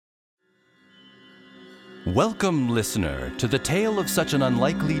Welcome, listener, to the tale of such an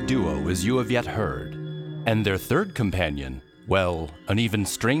unlikely duo as you have yet heard, and their third companion, well, an even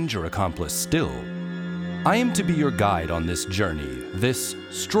stranger accomplice still. I am to be your guide on this journey, this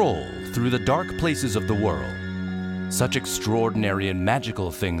stroll through the dark places of the world. Such extraordinary and magical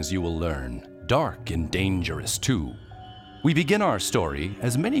things you will learn, dark and dangerous too. We begin our story,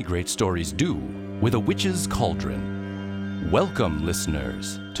 as many great stories do, with a witch's cauldron. Welcome,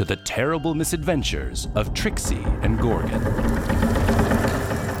 listeners, to the terrible misadventures of Trixie and Gorgon.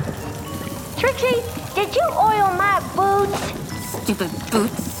 Trixie, did you oil my boots? Stupid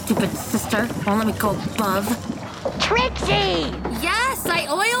boots, stupid sister. Won't let me go above. Trixie! Yes, I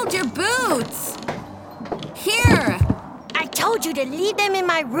oiled your boots. Here. I told you to leave them in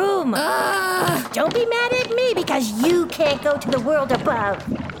my room. Ugh. Don't be mad at me because you can't go to the world above.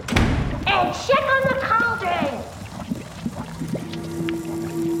 And check on the cauldron.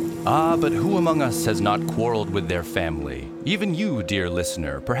 Ah, but who among us has not quarreled with their family? Even you, dear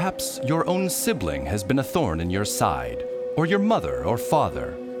listener, perhaps your own sibling has been a thorn in your side, or your mother or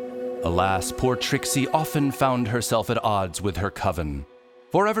father. Alas, poor Trixie often found herself at odds with her coven,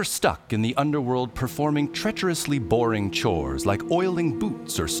 forever stuck in the underworld performing treacherously boring chores like oiling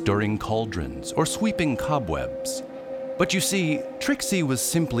boots or stirring cauldrons or sweeping cobwebs. But you see, Trixie was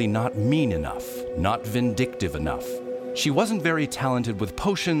simply not mean enough, not vindictive enough. She wasn't very talented with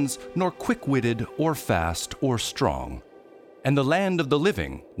potions, nor quick-witted or fast or strong. And the land of the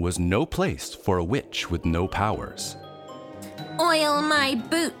living was no place for a witch with no powers. Oil my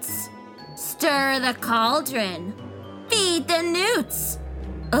boots. Stir the cauldron. Feed the newts.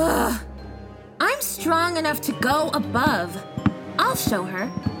 Ugh. I'm strong enough to go above. I'll show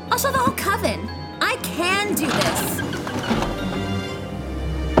her. I'll show the whole coven. I can do this.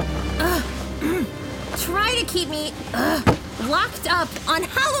 Try to keep me locked up on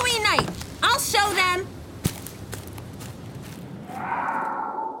Halloween night. I'll show them.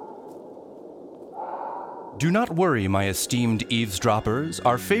 Do not worry, my esteemed eavesdroppers.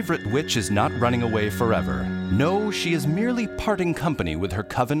 Our favorite witch is not running away forever. No, she is merely parting company with her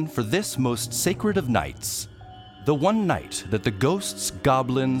coven for this most sacred of nights. The one night that the ghosts,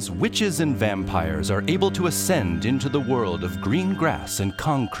 goblins, witches, and vampires are able to ascend into the world of green grass and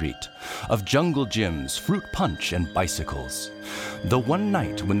concrete, of jungle gyms, fruit punch, and bicycles. The one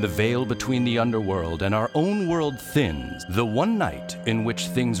night when the veil between the underworld and our own world thins. The one night in which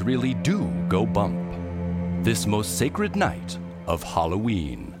things really do go bump. This most sacred night of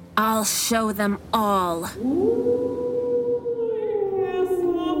Halloween. I'll show them all.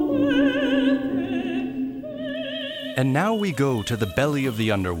 And now we go to the belly of the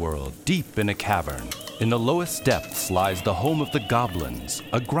underworld, deep in a cavern. In the lowest depths lies the home of the goblins,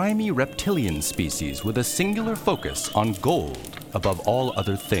 a grimy reptilian species with a singular focus on gold above all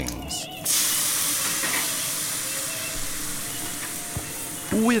other things.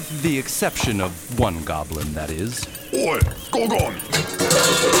 With the exception of one goblin, that is. Oi, Gorgon!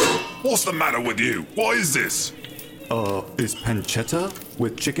 What's the matter with you? What is this? Is pancetta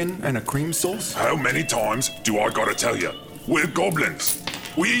with chicken and a cream sauce? How many times do I gotta tell you? We're goblins.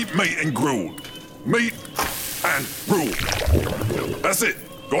 We eat meat and gruel. Meat and gruel. That's it.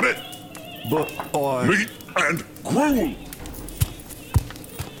 Got it? But I... Meat and gruel.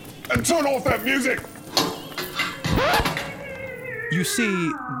 And turn off that music. You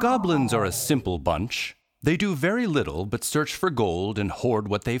see, goblins are a simple bunch. They do very little but search for gold and hoard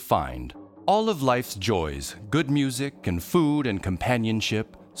what they find. All of life's joys, good music and food and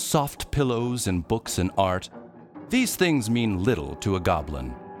companionship, soft pillows and books and art, these things mean little to a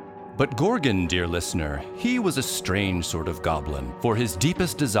goblin. But Gorgon, dear listener, he was a strange sort of goblin, for his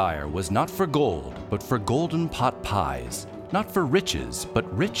deepest desire was not for gold, but for golden pot pies, not for riches,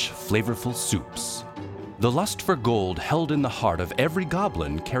 but rich, flavorful soups. The lust for gold held in the heart of every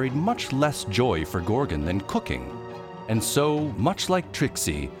goblin carried much less joy for Gorgon than cooking. And so, much like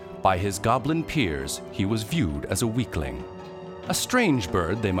Trixie, by his goblin peers, he was viewed as a weakling. A strange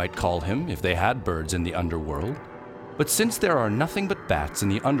bird, they might call him, if they had birds in the underworld. But since there are nothing but bats in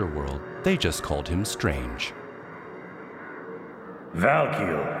the underworld, they just called him strange.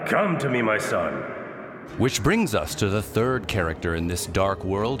 Valkiel, come to me, my son. Which brings us to the third character in this dark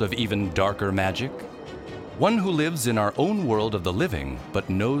world of even darker magic. One who lives in our own world of the living, but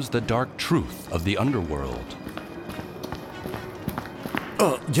knows the dark truth of the underworld.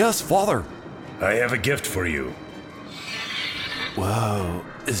 Yes, Father. I have a gift for you. Wow,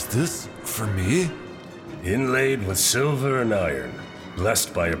 is this for me? Inlaid with silver and iron,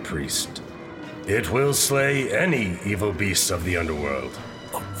 blessed by a priest. It will slay any evil beasts of the underworld.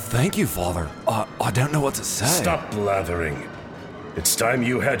 Thank you, Father. I don't know what to say. Stop blathering. it's time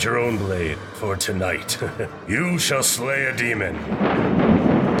you had your own blade for tonight. You shall slay a demon.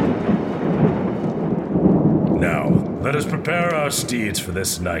 Now, let us prepare our steeds for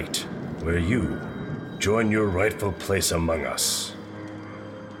this night, where you join your rightful place among us.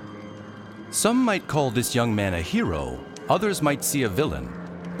 Some might call this young man a hero, others might see a villain.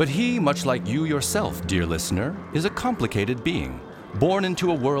 But he, much like you yourself, dear listener, is a complicated being, born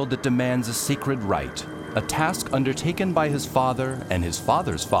into a world that demands a sacred rite, a task undertaken by his father and his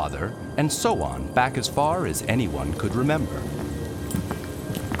father's father, and so on, back as far as anyone could remember.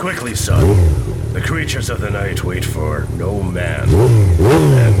 Quickly, son. The creatures of the night wait for no man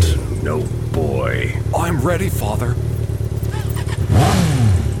and no boy. I'm ready, Father.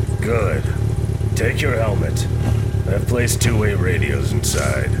 Good. Take your helmet. I've placed two-way radios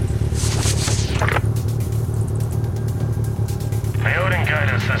inside. May Odin guide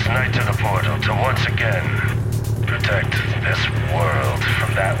us this night to the portal to once again protect this world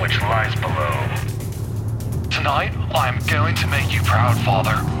from that which lies below. Tonight, I'm going to make you proud,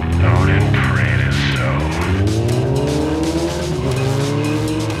 Father. Odin prayed it so.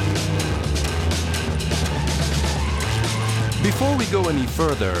 Before we go any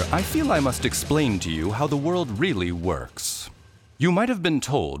further, I feel I must explain to you how the world really works. You might have been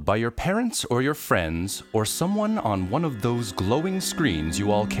told by your parents or your friends or someone on one of those glowing screens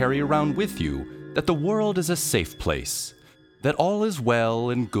you all carry around with you that the world is a safe place, that all is well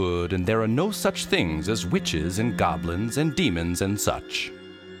and good and there are no such things as witches and goblins and demons and such.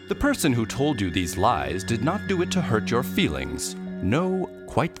 The person who told you these lies did not do it to hurt your feelings. No,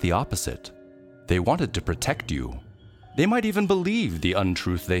 quite the opposite. They wanted to protect you. They might even believe the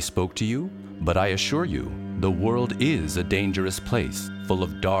untruth they spoke to you, but I assure you, the world is a dangerous place, full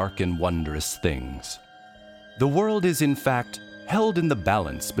of dark and wondrous things. The world is, in fact, held in the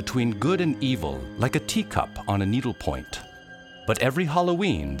balance between good and evil, like a teacup on a needlepoint. But every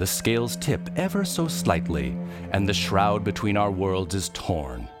Halloween, the scales tip ever so slightly, and the shroud between our worlds is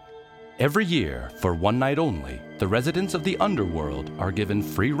torn. Every year, for one night only, the residents of the underworld are given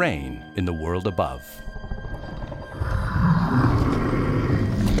free reign in the world above.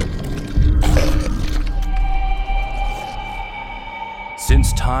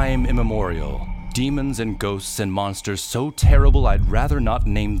 Since time immemorial, demons and ghosts and monsters so terrible I'd rather not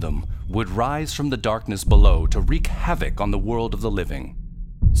name them would rise from the darkness below to wreak havoc on the world of the living.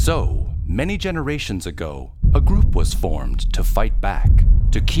 So, many generations ago, a group was formed to fight back,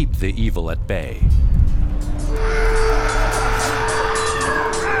 to keep the evil at bay.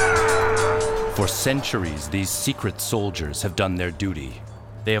 For centuries, these secret soldiers have done their duty.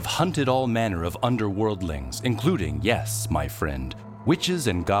 They have hunted all manner of underworldlings, including, yes, my friend, witches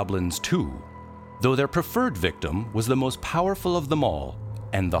and goblins too, though their preferred victim was the most powerful of them all,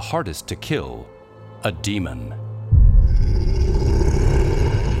 and the hardest to kill, a demon.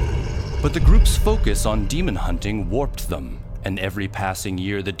 But the group's focus on demon hunting warped them, and every passing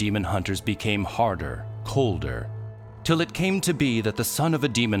year the demon hunters became harder, colder, till it came to be that the son of a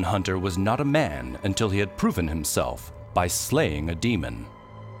demon hunter was not a man until he had proven himself by slaying a demon.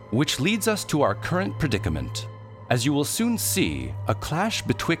 Which leads us to our current predicament. As you will soon see, a clash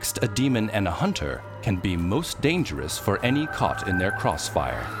betwixt a demon and a hunter can be most dangerous for any caught in their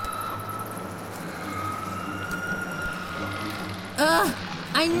crossfire. Ugh!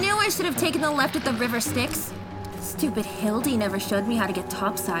 I knew I should have taken the left at the river Styx. Stupid Hildy never showed me how to get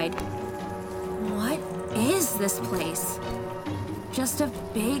topside. What is this place? Just a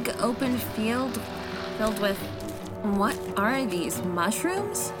big open field filled with... What are these,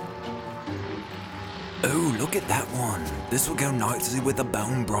 mushrooms? Oh, look at that one. This will go nicely with the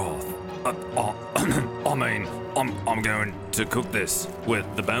bone broth. I'm going to cook this with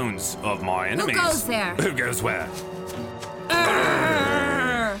the bones of my enemies. Who goes there? Who goes where?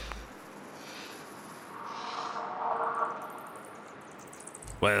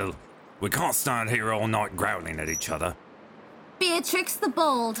 Well, we can't stand here all night growling at each other. Beatrix the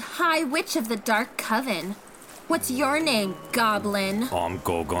Bold, High Witch of the Dark Coven. What's your name, Goblin? I'm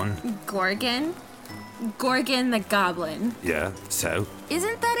Gorgon. Gorgon? Gorgon the Goblin. Yeah, so?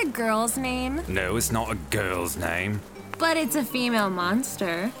 Isn't that a girl's name? No, it's not a girl's name. But it's a female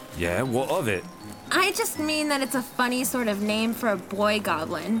monster. Yeah, what of it? I just mean that it's a funny sort of name for a boy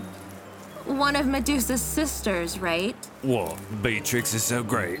goblin. One of Medusa's sisters, right? What? Beatrix is so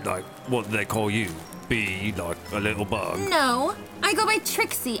great. Like, what do they call you? Bee, like a little bug? No, I go by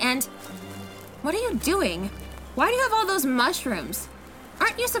Trixie and... What are you doing? Why do you have all those mushrooms?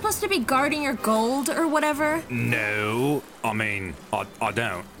 Aren't you supposed to be guarding your gold or whatever? No, I mean, I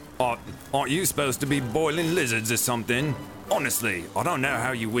don't. Aren't you supposed to be boiling lizards or something? Honestly, I don't know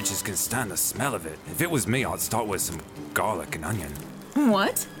how you witches can stand the smell of it. If it was me, I'd start with some garlic and onion.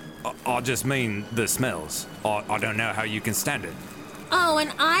 What? I just mean the smells. I don't know how you can stand it. Oh,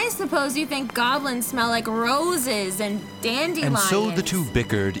 and I suppose you think goblins smell like roses and dandelions. And so the two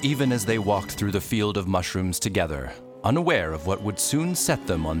bickered even as they walked through the field of mushrooms together, unaware of what would soon set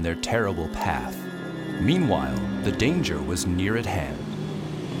them on their terrible path. Meanwhile, the danger was near at hand.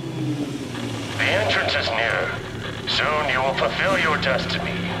 The entrance is near. Soon you will fulfill your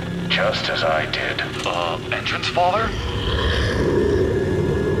destiny, just as I did. Entrance, Father?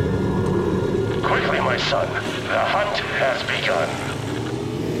 Quickly, my son. The hunt has begun.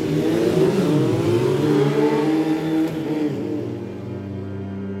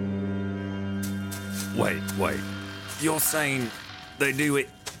 Wait. You're saying they do it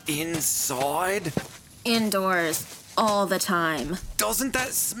inside? Indoors, all the time. Doesn't that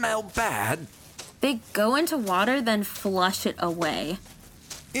smell bad? They go into water, then flush it away.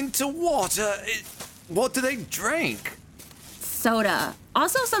 Into water? What do they drink? Soda.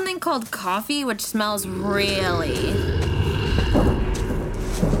 Also something called coffee, which smells really.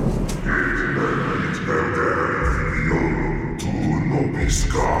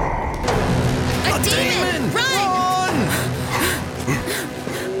 A demon! Run!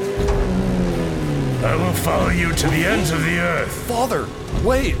 I will follow you to the ends of the earth. Father,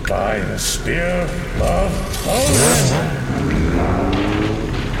 wait! By the spear of Odin.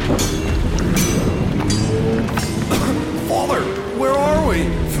 Father, where are we?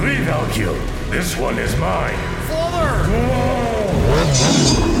 3 Valkyr. This one is mine.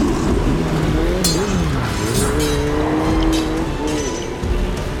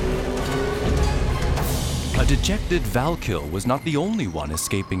 A dejected Valkyr was not the only one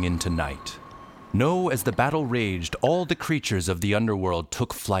escaping into night. No, as the battle raged, all the creatures of the underworld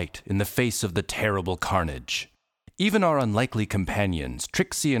took flight in the face of the terrible carnage. Even our unlikely companions,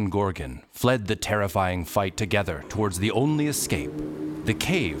 Trixie and Gorgon, fled the terrifying fight together towards the only escape, the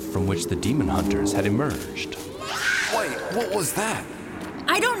cave from which the demon hunters had emerged. Wait, what was that?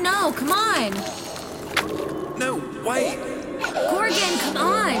 I don't know, come on! No, wait! Gorgon, come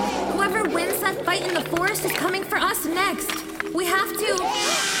on! Whoever wins that fight in the forest is coming for us next! We have to...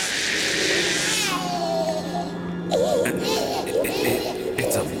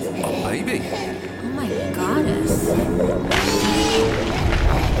 It's a baby. Oh my goddess. The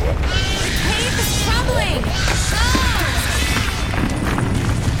cave is crumbling!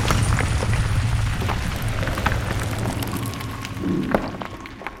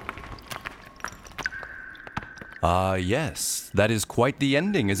 Yes, that is quite the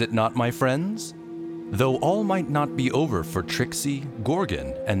ending, is it not, my friends? Though all might not be over for Trixie,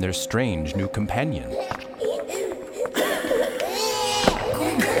 Gorgon, and their strange new companion.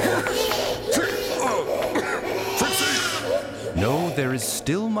 No, there is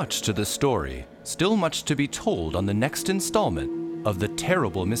still much to the story, still much to be told on the next installment of the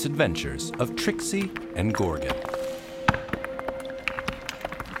terrible misadventures of Trixie and Gorgon.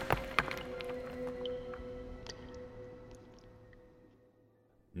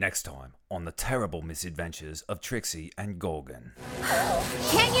 Next time on the terrible misadventures of Trixie and Gorgon.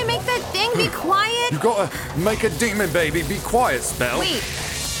 Can't you make that thing be quiet? You gotta make a demon baby be quiet, Spell. Wait,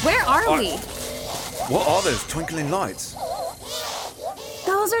 where are we? What are those twinkling lights?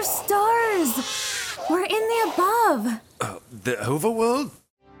 Those are stars! We're in the above! The overworld?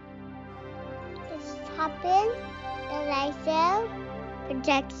 This has happened, the Lifestyle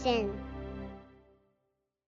Projection.